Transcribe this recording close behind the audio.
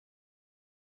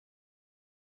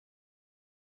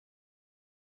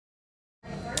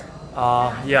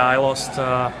Yeah, I lost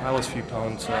a few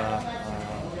pounds.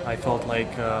 I felt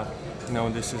like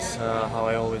this is how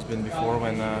I always been before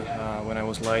when I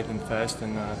was light and fast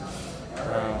and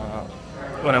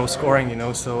when I was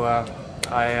scoring. So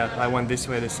I went this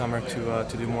way this summer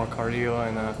to do more cardio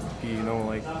and be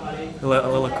like a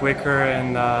little quicker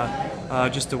and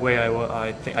just the way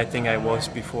I think I was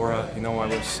before. I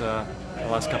was the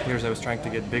last couple years I was trying to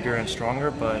get bigger and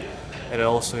stronger, but it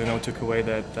also took away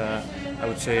that I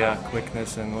would say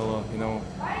quickness and a little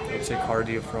I would say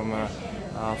cardio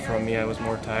from me. I was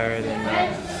more tired,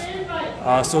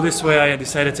 and so this way I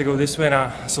decided to go this way.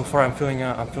 And so far I'm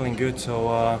feeling good. So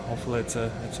hopefully it's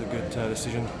a good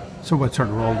decision. So what sort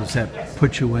of role does that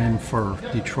put you in for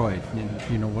Detroit?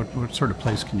 What sort of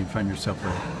place can you find yourself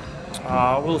in?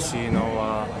 We'll see.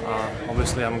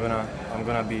 Obviously I'm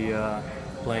gonna be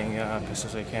playing as best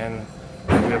as I can.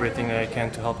 Do everything that I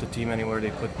can to help the team anywhere they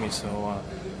put me. So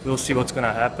we'll see what's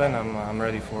gonna happen. I'm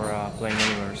ready for playing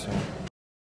anywhere. So.